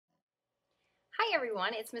Hi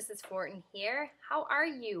everyone, it's Mrs. Fortin here. How are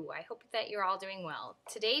you? I hope that you're all doing well.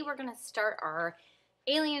 Today we're going to start our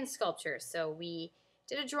alien sculpture. So we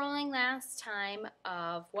did a drawing last time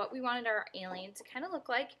of what we wanted our alien to kind of look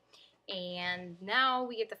like, and now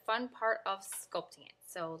we get the fun part of sculpting it.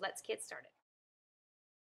 So let's get started.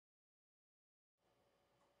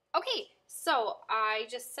 Okay, so I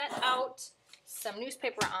just set out some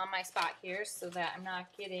newspaper on my spot here so that I'm not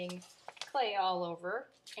getting clay all over,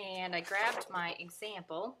 and I grabbed my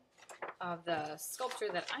example of the sculpture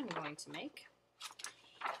that I'm going to make,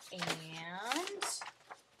 and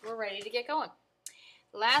we're ready to get going.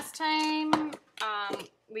 Last time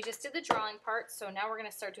we just did the drawing part, so now we're going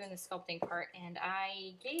to start doing the sculpting part, and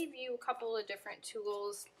I gave you a couple of different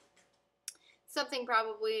tools, something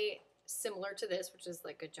probably similar to this, which is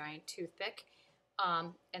like a giant toothpick,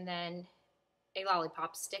 and then a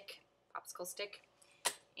lollipop stick, popsicle stick,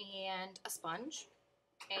 and a sponge.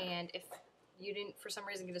 And if you didn't for some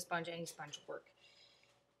reason get a sponge, any sponge will work.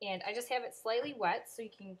 And I just have it slightly wet so you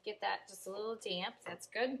can get that just a little damp. That's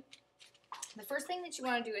good. The first thing that you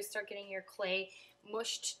want to do is start getting your clay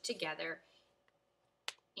mushed together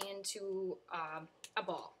into a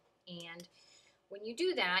ball. And when you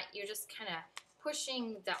do that, you're just kind of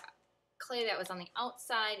pushing the clay that was on the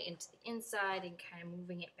outside into the inside and kind of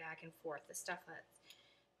moving it back and forth. The stuff that's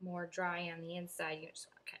more dry on the inside, you just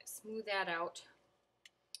want to kind of smooth that out.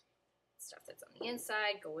 Stuff that's on the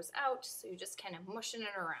inside goes out, so you're just kind of mushing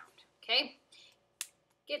it around, okay?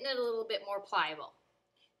 Getting it a little bit more pliable.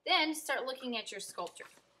 Then start looking at your sculpture.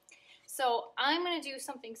 So I'm going to do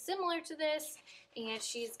something similar to this, and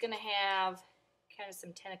she's going to have kind of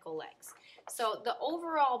some tentacle legs. So the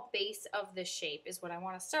overall base of the shape is what I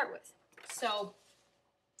want to start with. So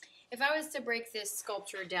if I was to break this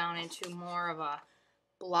sculpture down into more of a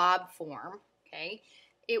blob form, okay,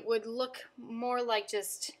 it would look more like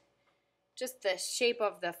just the shape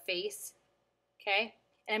of the face, okay?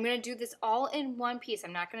 And I'm going to do this all in one piece.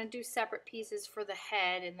 I'm not going to do separate pieces for the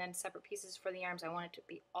head and then separate pieces for the arms. I want it to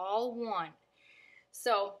be all one.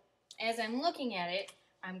 So as I'm looking at it,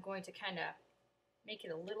 I'm going to kind of make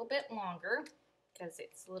it a little bit longer because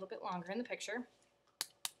it's a little bit longer in the picture.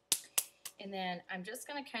 And then I'm just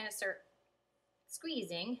going to kind of start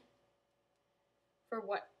squeezing for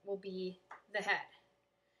what will be the head.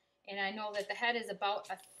 And I know that the head is about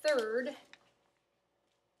a third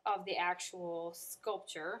of the actual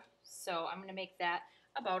sculpture, so I'm going to make that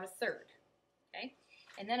about a third, okay?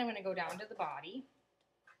 And then I'm going to go down to the body.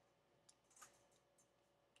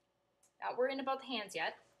 Not worrying about the hands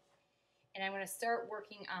yet. And I'm going to start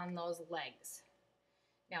working on those legs.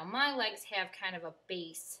 Now my legs have kind of a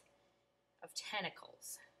base of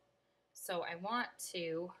tentacles, so I want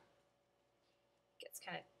to,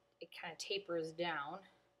 it kind of tapers down,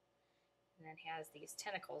 and then has these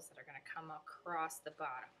tentacles that are going to come across the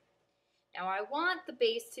bottom. Now I want the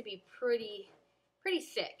base to be pretty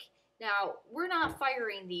thick. Now we're not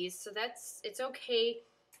firing these, so it's okay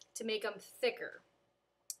to make them thicker.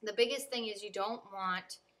 The biggest thing is you don't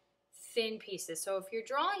want thin pieces. So if your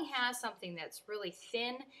drawing has something that's really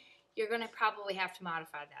thin, you're going to probably have to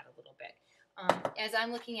modify that a little bit. As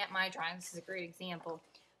I'm looking at my drawing, this is a great example.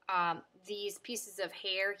 These pieces of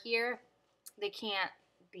hair here, they can't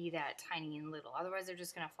be that tiny and little, otherwise they're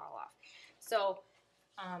just going to fall off. So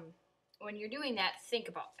when you're doing that, think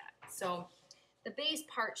about that. So the base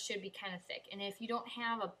part should be kind of thick, and if you don't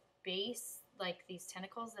have a base like these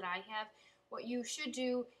tentacles that I have, what you should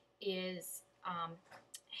do is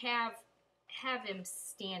have him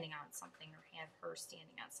standing on something, or have her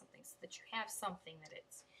standing on something, so that you have something that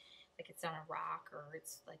it's like it's on a rock, or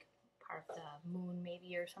it's like part of the moon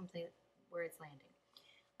maybe, or something where it's landing.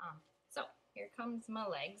 So here comes my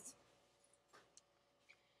legs,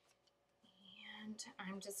 and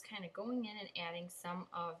I'm just kind of going in and adding some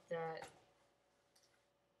of the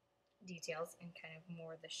details and kind of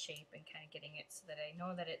more the shape, and kind of getting it so that I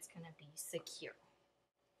know that it's going to be secure.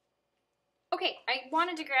 Okay, I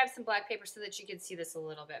wanted to grab some black paper so that you could see this a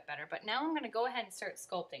little bit better, but now I'm going to go ahead and start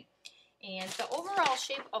sculpting. And the overall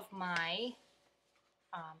shape of my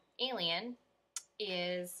alien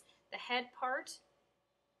is the head part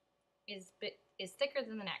is thicker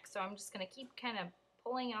than the neck, so I'm just going to keep kind of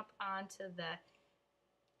pulling up onto the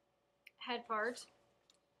head part.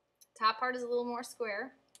 Top part is a little more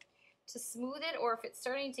square. To smooth it, or if it's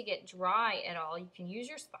starting to get dry at all, you can use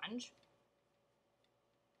your sponge.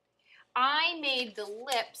 I made the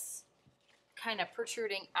lips kind of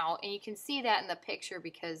protruding out, and you can see that in the picture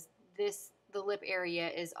because the lip area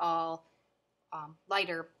is all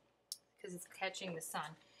lighter because it's catching the sun.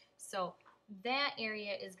 So that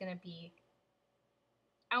area is going to be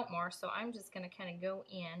out more, so I'm just going to kind of go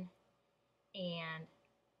in and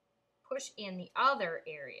push in the other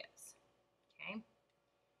areas, okay?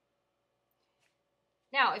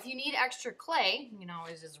 Now, if you need extra clay, you can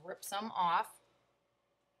always just rip some off.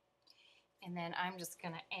 And then I'm just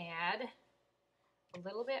gonna add a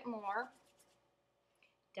little bit more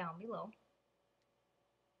down below.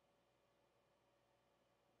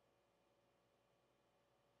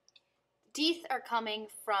 Teeth are coming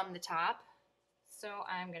from the top, so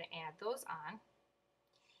I'm going to add those on.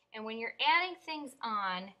 And when you're adding things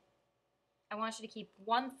on, I want you to keep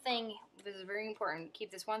one thing, this is very important,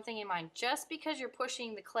 keep this one thing in mind. Just because you're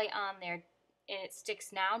pushing the clay on there and it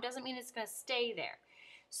sticks now doesn't mean it's going to stay there.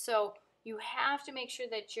 So you have to make sure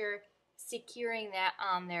that you're securing that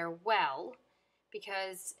on there well,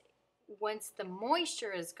 because once the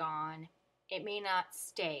moisture is gone, it may not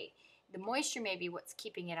stay. The moisture may be what's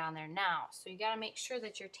keeping it on there now. So you got to make sure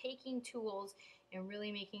that you're taking tools and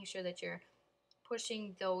really making sure that you're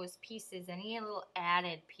pushing those pieces, any little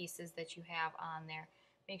added pieces that you have on there.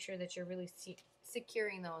 Make sure that you're really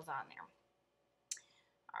securing those on there.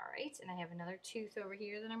 All right, and I have another tooth over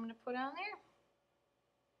here that I'm going to put on there.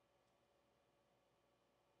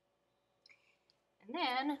 And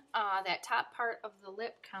then that top part of the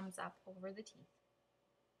lip comes up over the teeth.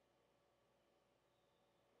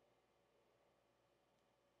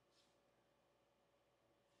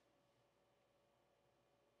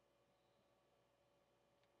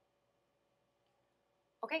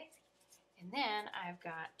 Okay, and then I've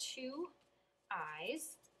got two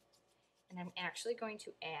eyes, and I'm actually going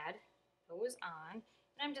to add those on. And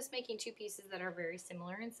I'm just making two pieces that are very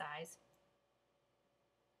similar in size.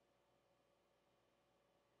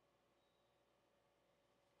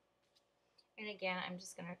 And again, I'm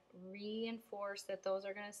just going to reinforce that those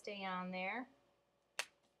are going to stay on there.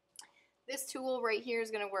 This tool right here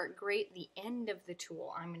is going to work great. The end of the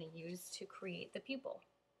tool I'm going to use to create the pupil.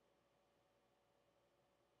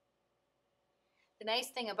 The nice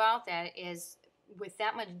thing about that is with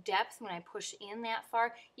that much depth, when I push in that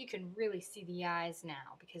far, you can really see the eyes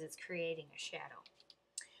now because it's creating a shadow.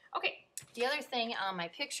 Okay, the other thing on my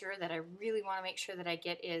picture that I really want to make sure that I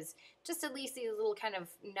get is just at least these little kind of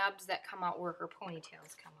nubs that come out where her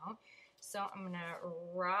ponytails come out. So I'm going to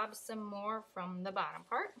rob some more from the bottom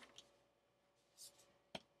part.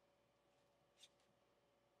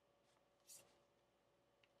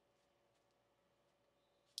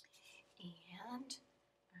 And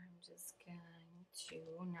I'm just going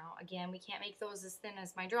to, now again, we can't make those as thin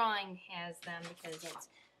as my drawing has them because it's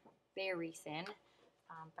very thin,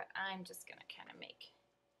 but I'm just going to kind of make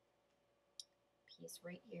a piece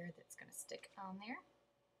right here that's going to stick on there.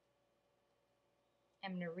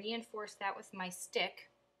 I'm going to reinforce that with my stick.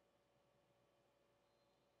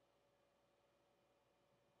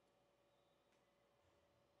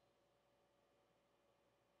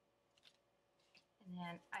 And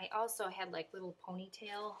then I also had like little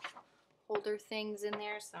ponytail holder things in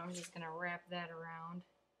there, so I'm just going to wrap that around.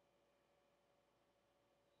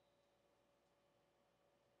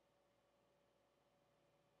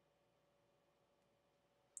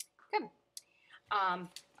 Good. I'll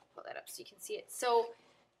pull that up so you can see it. So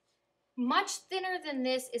much thinner than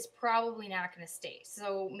this is probably not going to stay.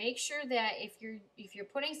 So make sure that if you're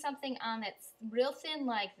putting something on that's real thin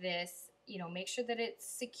like this, you know, make sure that it's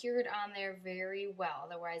secured on there very well.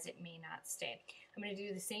 Otherwise, it may not stay. I'm going to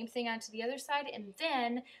do the same thing onto the other side, and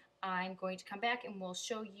then I'm going to come back and we'll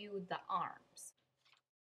show you the arms.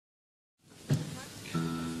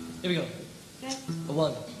 Here we go. Okay.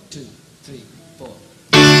 1, 2, 3, 4.